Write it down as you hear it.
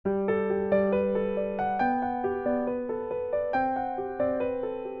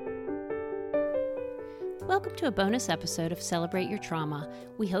Welcome to a bonus episode of Celebrate Your Trauma.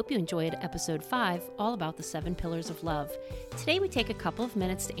 We hope you enjoyed episode 5, all about the 7 pillars of love. Today we take a couple of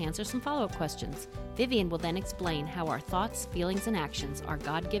minutes to answer some follow-up questions. Viviane will then explain how our thoughts, feelings, and actions are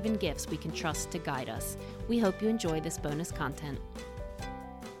God-given gifts we can trust to guide us. We hope you enjoy this bonus content.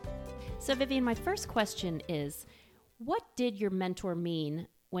 So Viviane, my first question is, what did your mentor mean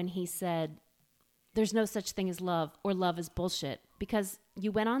when he said, there's no such thing as love, or love is bullshit? Because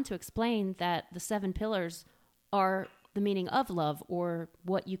you went on to explain that the 7 pillars are the meaning of love, or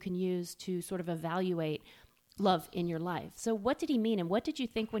what you can use to sort of evaluate love in your life. So what did he mean, and what did you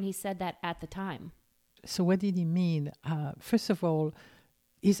think when he said that at the time? So what did he mean? First of all,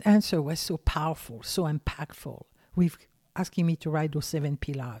 his answer was so powerful, so impactful, with asking me to write those 7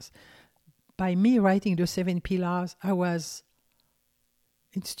 pillars. By me writing those 7 pillars, I was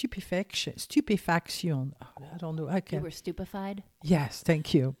in stupefaction. I don't know. You were stupefied? Yes,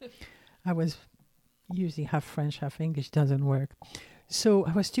 thank you. I was using half French, half English, doesn't work. So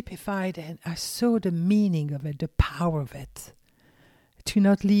I was stupefied, and I saw the meaning of it, the power of it. To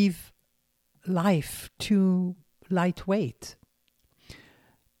not live life too lightweight.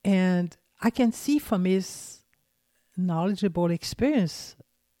 And I can see from his knowledgeable experience,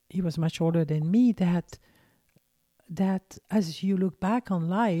 he was much older than me, that as you look back on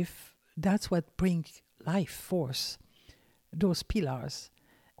life, that's what brings life force, those pillars.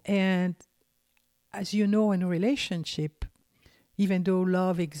 And as you know, in a relationship, even though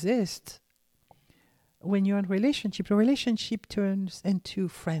love exists, when you're in a relationship, the relationship turns into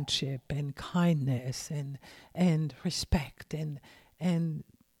friendship and kindness and respect and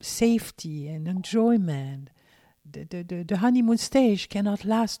safety and enjoyment. The honeymoon stage cannot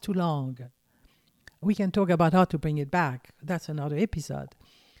last too long. We can talk about how to bring it back. That's another episode.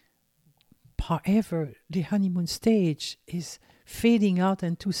 However, the honeymoon stage is fading out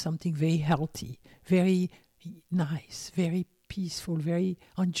into something very healthy, very nice, very peaceful, very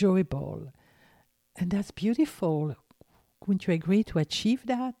enjoyable. And that's beautiful. Wouldn't you agree to achieve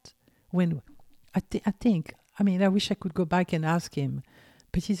that? When I wish I could go back and ask him,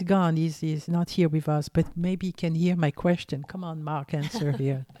 but he's gone. He's not here with us, but maybe he can hear my question. Come on, Mark, answer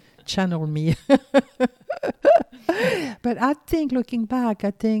here. Channel me. But I think, looking back,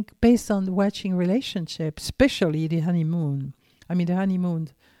 based on watching relationships, especially the honeymoon, the honeymoon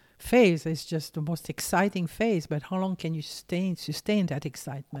phase is just the most exciting phase, but how long can you sustain that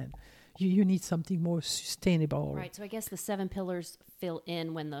excitement? You need something more sustainable. Right, so I guess the 7 pillars fill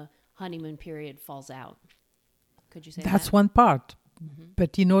in when the honeymoon period falls out. Could you say that? That's one part. Mm-hmm.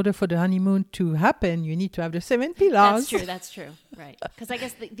 But in order for the honeymoon to happen, you need to have the 7 pillars. That's true. Right. Because I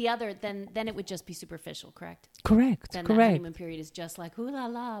guess the other, then it would just be superficial, correct? Correct. Then the honeymoon period is just like, ooh la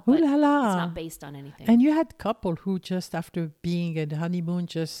la, but it's not based on anything. And you had couple who just after being at the honeymoon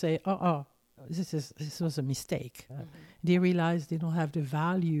just say, this was a mistake. Mm-hmm. They realize they don't have the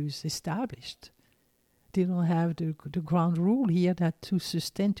values established. They don't have the ground rule here that to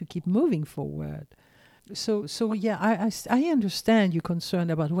sustain, to keep moving forward. So yeah, I understand your concern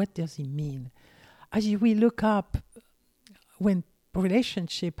about what does it mean. As we look up, when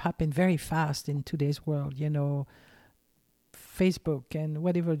relationship happen very fast in today's world, Facebook and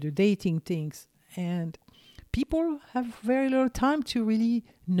whatever, the dating things, and people have very little time to really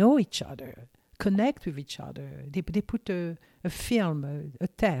know each other, connect with each other. They put a film, a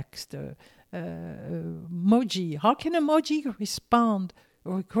text, emoji. How can emoji respond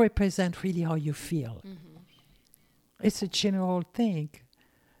or represent really how you feel? Mm-hmm. It's a general thing.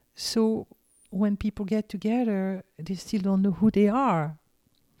 So when people get together, they still don't know who they are.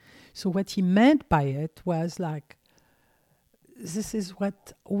 So what he meant by it was like, this is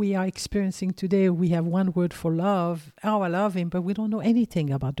what we are experiencing today. We have one word for love. Oh, I love him, but we don't know anything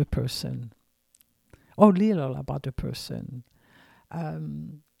about the person, or little about the person.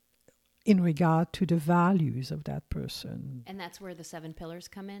 In regard to the values of that person. And that's where the 7 pillars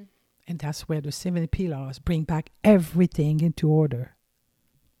come in? And that's where the 7 pillars bring back everything into order.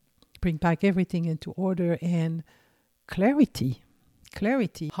 Bring back everything into order and clarity.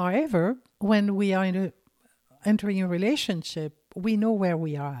 However, when we are entering a relationship, we know where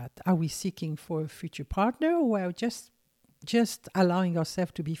we are at. Are we seeking for a future partner, or are we just allowing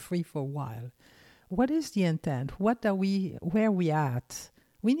ourselves to be free for a while? What is the intent? Where are we at?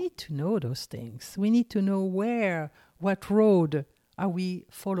 We need to know those things. We need to know what road are we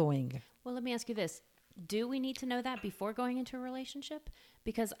following. Well, let me ask you this. Do we need to know that before going into a relationship?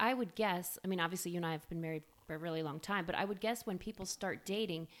 Because I would guess, obviously you and I have been married for a really long time, but I would guess when people start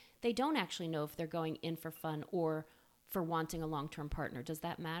dating, they don't actually know if they're going in for fun or for wanting a long-term partner. Does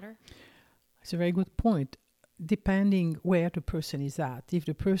that matter? It's a very good point. depending where the person is at. If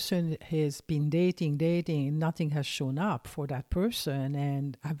the person has been dating, and nothing has shown up for that person,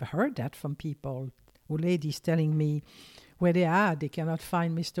 and I've heard that from people, or ladies telling me where they are, they cannot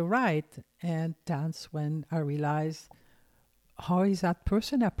find Mr. Right, and that's when I realize, how is that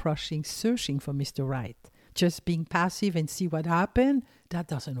person approaching, searching for Mr. Right? Just being passive and see what happened? That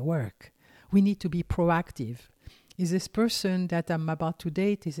doesn't work. We need to be proactive. Is this person that I'm about to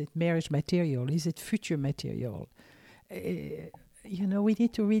date, is it marriage material? Is it future material? We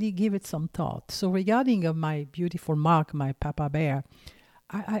need to really give it some thought. So regarding my beautiful Mark, my Papa Bear,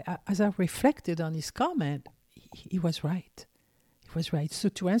 I as I reflected on his comment, he was right. He was right. So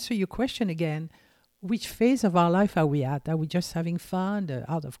to answer your question again, which phase of our life are we at? Are we just having fun,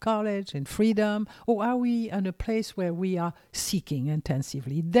 out of college and freedom? Or are we in a place where we are seeking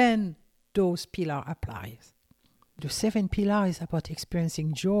intensively? Then those pillars apply. The 7th pillar is about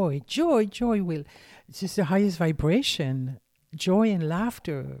experiencing joy. Joy it's just the highest vibration. Joy and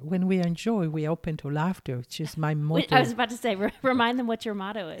laughter. When we enjoy, we are open to laughter, which is my motto. I was about to say, remind them what your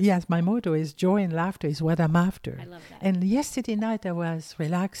motto is. Yes, my motto is joy and laughter is what I'm after. I love that. And yesterday night I was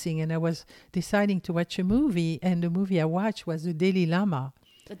relaxing and I was deciding to watch a movie, and the movie I watched was The Dalai Lama.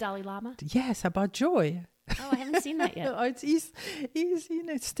 The Dalai Lama? Yes, about joy. Oh, I haven't seen that yet. He's in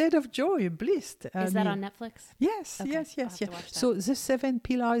a state of joy, bliss. Is that on Netflix? Yes, okay. yes. So the 7th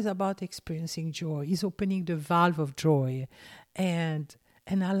pillar is about experiencing joy. Is opening the valve of joy, and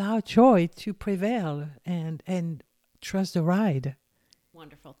allow joy to prevail, and trust the ride.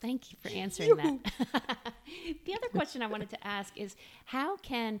 Wonderful. Thank you for answering that. The other question I wanted to ask is, how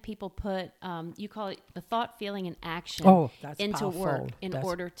can people put, you call it the thought, feeling, and action into powerful. Work in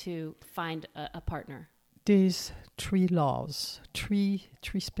order to find a partner? There's 3 laws, three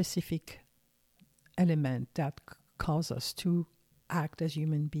specific elements that cause us to act as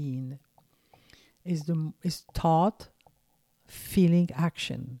human beings. Is thought, feeling,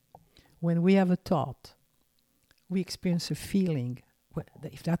 action. When we have a thought, we experience a feeling.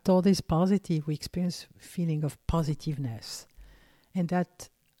 If that thought is positive, we experience a feeling of positiveness. And that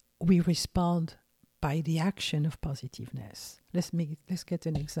we respond by the action of positiveness. Let's get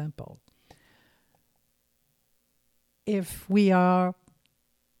an example. If we're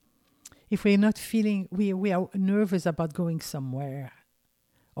not feeling, we are nervous about going somewhere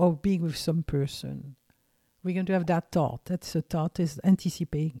or being with some person, we're going to have that thought. That's the thought is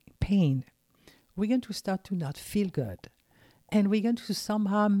anticipating pain. We're going to start to not feel good. And we're going to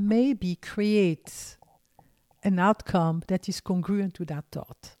somehow maybe create an outcome that is congruent to that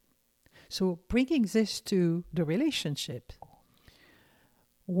thought. So bringing this to the relationship,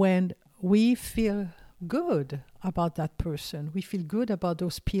 when we feel good about that person, we feel good about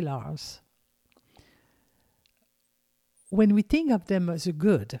those pillars. When we think of them as a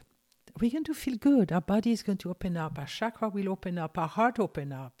good, we're going to feel good. Our body is going to open up. Our chakra will open up. Our heart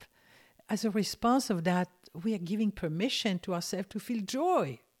open up. As a response of that, we are giving permission to ourselves to feel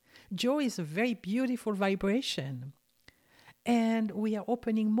joy. Joy is a very beautiful vibration. And we are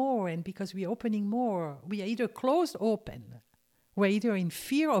opening more. And because we are opening more, we are either closed or open. We're either in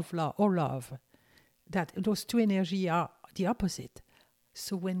fear of love or love. That those two energies are the opposite.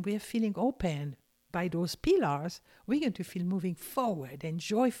 So when we're feeling open by those pillars, we're going to feel moving forward and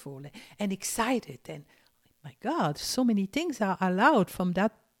joyful and excited. And my God, so many things are allowed from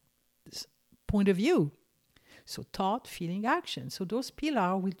that point of view. So thought, feeling, action. So those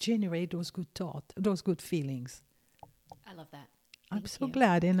pillars will generate those good thoughts, those good feelings. I love that. I'm so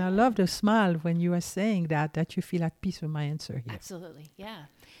glad. And I love the smile when you are saying that you feel at peace with my answer here. Absolutely. Yeah.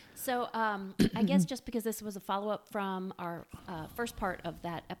 So I guess just because this was a follow-up from our first part of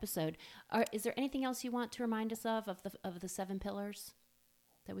that episode, is there anything else you want to remind us of the 7 pillars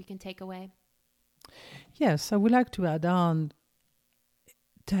that we can take away? Yes, I would like to add on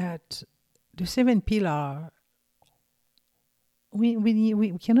that the 7 pillars,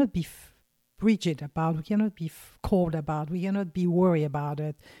 we cannot be rigid about, we cannot be cold about, we cannot be worried about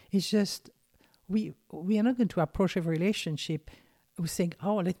it. It's just, we are not going to approach a relationship with saying,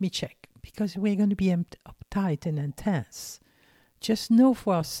 oh, let me check, because we're going to be uptight and intense. Just know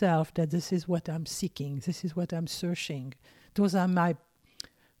for ourselves that this is what I'm seeking, this is what I'm searching. Those are my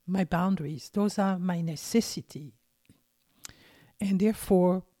boundaries, those are my necessity. And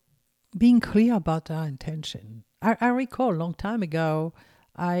therefore, being clear about our intention. I recall a long time ago,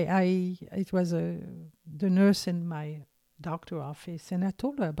 it was the nurse in my doctor's office, and I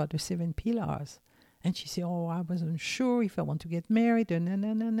told her about the 7 pillars. And she said, oh, I wasn't sure if I want to get married.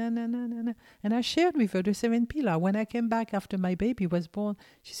 And I shared with her the 7 pillars. When I came back after my baby was born,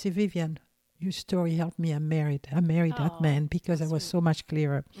 she said, Viviane, your story helped me. I married that man because I was so much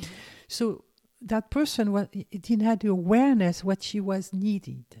clearer. Mm-hmm. So that person didn't have the awareness what she was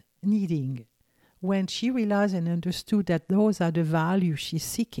needing. When she realized and understood that those are the values she's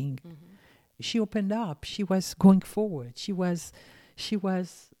seeking, she opened up. She was going forward. She was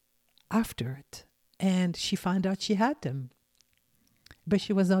after it, and she found out she had them, but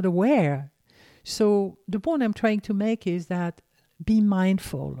she was not aware. So the point I'm trying to make is that be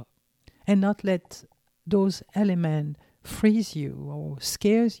mindful and not let those elements freeze you or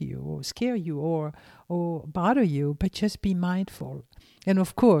scare you or bother you, but just be mindful. And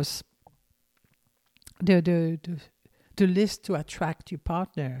of course, the list to attract your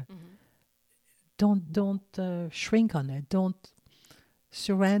partner, don't shrink on it. Don't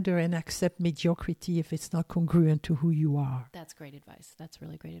surrender and accept mediocrity if it's not congruent to who you are. That's great advice. That's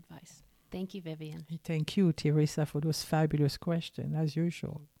really great advice. Thank you, Viviane. Thank you, Teresa, for those fabulous questions, as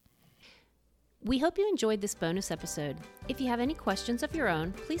usual. We hope you enjoyed this bonus episode. If you have any questions of your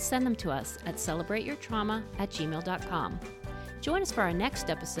own, please send them to us at celebrateyourtrauma@gmail.com. Join us for our next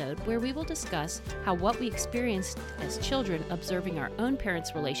episode, where we will discuss how what we experienced as children observing our own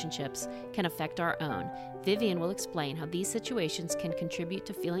parents' relationships can affect our own. Viviane will explain how these situations can contribute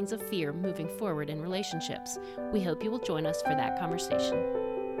to feelings of fear moving forward in relationships. We hope you will join us for that conversation.